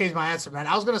 you just changed my answer, man.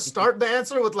 I was going to start the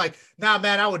answer with like, nah,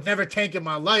 man, I would never tank in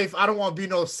my life. I don't want to be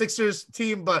no Sixers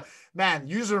team, but man,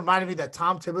 you just reminded me that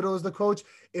Tom Thibodeau is the coach.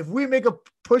 If we make a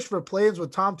push for play-ins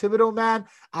with Tom Thibodeau, man,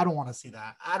 I don't want to see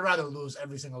that. I'd rather lose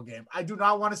every single game. I do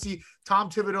not want to see Tom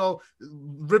Thibodeau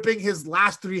ripping his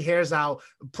last 3 hairs out,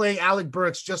 playing Alec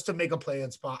Burks just to make a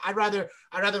play-in spot. I'd rather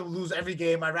lose every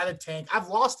game. I'd rather tank. I've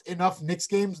lost enough Knicks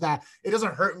games that it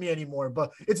doesn't hurt me anymore,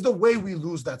 but it's the way we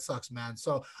lose that sucks, man.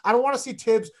 So I don't want to see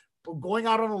Tibbs going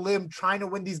out on a limb, trying to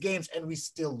win these games, and we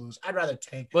still lose. I'd rather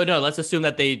tank. Well, no, let's assume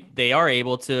that they are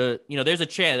able to, there's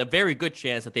a very good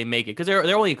chance that they make it because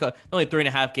they're only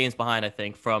 3.5 games behind, I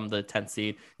think, from the 10th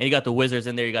seed. And you got the Wizards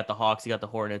in there, you got the Hawks, you got the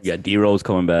Hornets. Yeah, D-Rose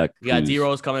coming back.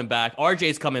 D-Rose coming back.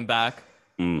 RJ's coming back.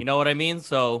 You know what I mean?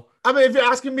 So I mean, if you're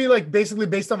asking me like basically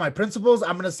based on my principles,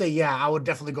 I'm gonna say I would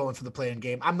definitely go in for the play-in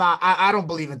game. I don't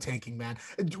believe in tanking, man.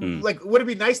 Like, would it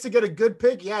be nice to get a good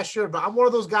pick? Yeah, sure, but I'm one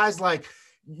of those guys like,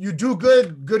 you do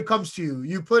good comes to you.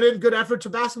 You put in good effort to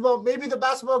basketball, maybe the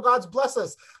basketball gods bless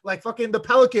us. Like fucking the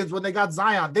Pelicans when they got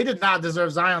Zion. They did not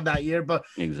deserve Zion that year, but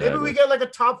maybe we get like a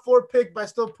top 4 pick by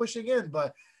still pushing in.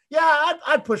 But yeah,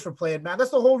 I'd push for play-in, man.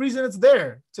 That's the whole reason it's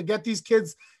there, to get these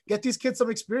kids some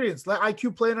experience. Let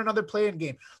IQ play in another play-in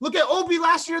game. Look at Obi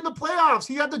last year in the playoffs.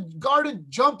 He had the Garden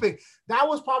jumping. That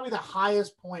was probably the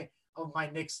highest point of my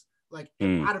Knicks. Like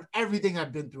out of everything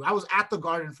I've been through, I was at the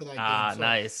Garden for that game. So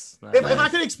Nice. If I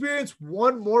could experience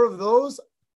one more of those,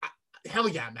 hell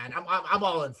yeah, man! I'm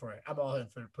all in for it. I'm all in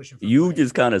for pushing. You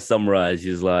just kind of summarized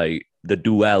just like the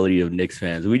duality of Knicks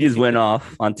fans. We just went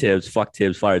off on Tibbs, fuck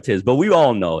Tibbs, fire Tibbs, but we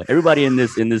all know, everybody in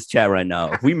this chat right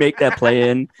now, if we make that play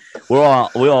in, we're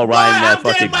all riding that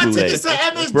fucking Kool-Aid,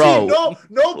 bro. No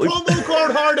promo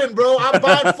code Harden, bro. I'm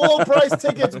buying full price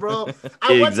tickets, bro.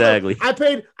 I went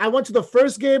to the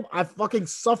first game. I fucking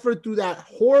suffered through that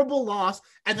horrible loss,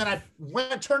 and then I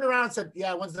turned around and said,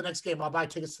 "Yeah, when's the next game? I'll buy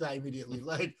tickets to that immediately."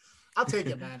 Like, I'll take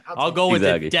it, man. I'll go with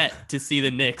the debt to see the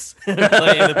Knicks play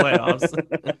in the playoffs.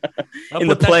 In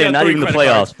the play, not even the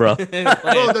playoffs, bro.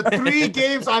 Bro, the 3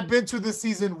 games I've been to this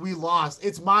season, we lost.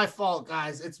 It's my fault,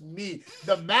 guys. It's me.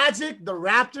 The Magic, the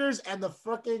Raptors, and the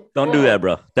fucking. Don't do that,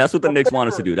 bro. That's what the Knicks want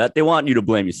us to do. That they want you to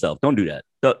blame yourself. Don't do that.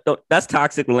 That's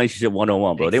toxic relationship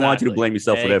 101, bro. They want you to blame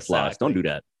yourself for their flaws. Don't do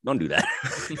that. Don't do that.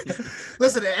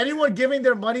 Listen, anyone giving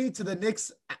their money to the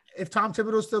Knicks, if Tom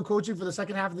Thibodeau's still coaching for the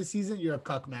second half of the season, you're a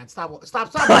cuck, man. Stop going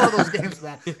to those games,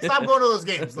 man. Stop going to those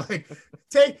games. Like,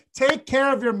 take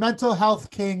care of your mental health,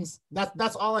 kings.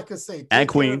 That's all I could say. And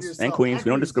queens. We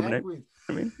don't discriminate.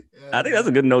 I mean, I think that's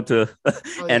a good note to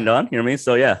end on. You know what I mean?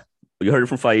 So yeah, you heard it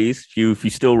from Faiz. If you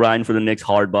still riding for the Knicks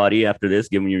hard body after this,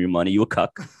 giving you your money, you a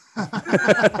cuck.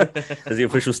 That's the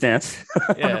official stance.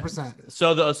 100%.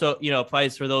 So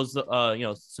Faiz, for those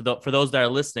for those that are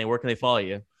listening, where can they follow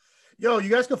you? Yo, you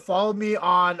guys can follow me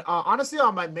on honestly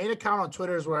on my main account on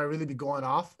Twitter is where I really be going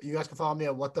off. You guys can follow me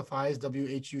at What the Faiz,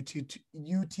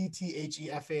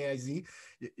 WHUTTHEFAIZ.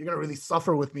 You're gonna really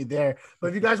suffer with me there. But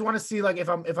if you guys want to see like if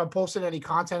I'm posting any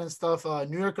content and stuff,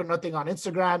 New York or Nothing on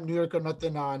Instagram, New York or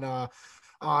Nothing on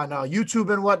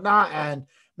YouTube and whatnot. And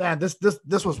man, this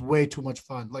was way too much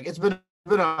fun. Like it's been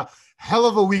a hell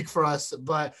of a week for us,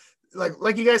 but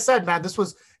like you guys said, man, it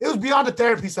was beyond a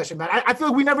therapy session, man. I feel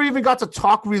like we never even got to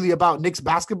talk really about Knicks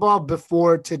basketball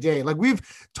before today. Like we've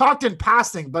talked in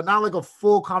passing, but not like a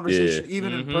full conversation,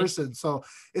 even in person. So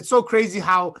it's so crazy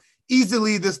how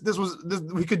easily this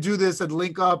we could do this and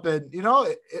link up, and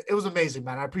it was amazing,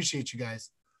 man. I appreciate you guys.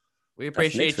 We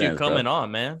appreciate you coming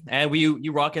on, man. And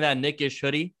you rocking that Knickish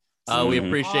hoodie. We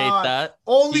appreciate that.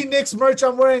 Only Knicks merch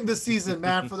I'm wearing this season,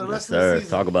 man, for the rest of the season.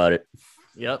 Talk about it.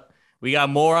 Yep. We got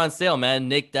more on sale, man.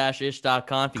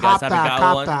 Nick-ish.com. If you guys haven't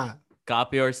got one,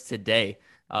 copy yours today.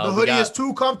 The hoodie is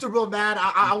too comfortable, man.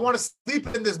 I want to sleep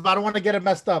in this, but I don't want to get it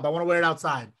messed up. I want to wear it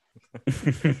outside.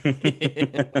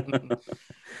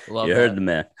 Love you heard the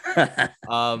man.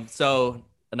 So,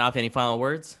 Anafi, any final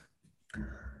words?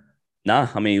 Nah,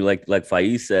 I mean, like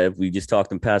Faiz said, we just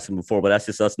talked in passing before, but that's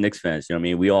just us Knicks fans. You know what I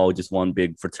mean? We all just one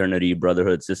big fraternity,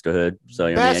 brotherhood, sisterhood. So,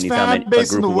 you know, best fan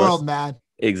base in the world, man.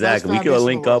 Exactly. We could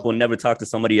link up. We'll never talk to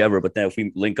somebody ever. But then if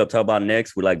we link up, talk about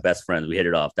Knicks, we're like best friends. We hit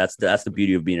it off. That's the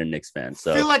beauty of being a Knicks fan.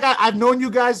 So I feel like I've known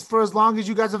you guys for as long as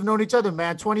you guys have known each other,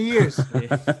 man. 20 years.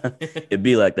 It'd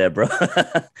be like that, bro.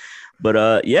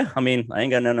 But yeah, I mean, I ain't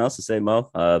got nothing else to say,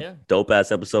 Mo. Dope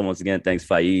ass episode once again. Thanks,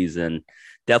 Faiz, and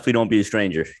definitely don't be a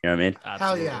stranger. You know what I mean?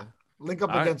 Absolutely. Hell yeah. Link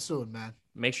up again soon, man.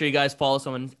 Make sure you guys follow us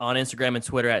on Instagram and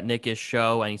Twitter at Nickish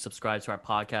Show, and you subscribe to our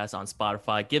podcast on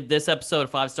Spotify. Give this episode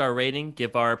a 5-star rating.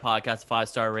 Give our podcast a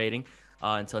 5-star rating.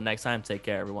 Until next time, take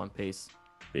care, everyone. Peace.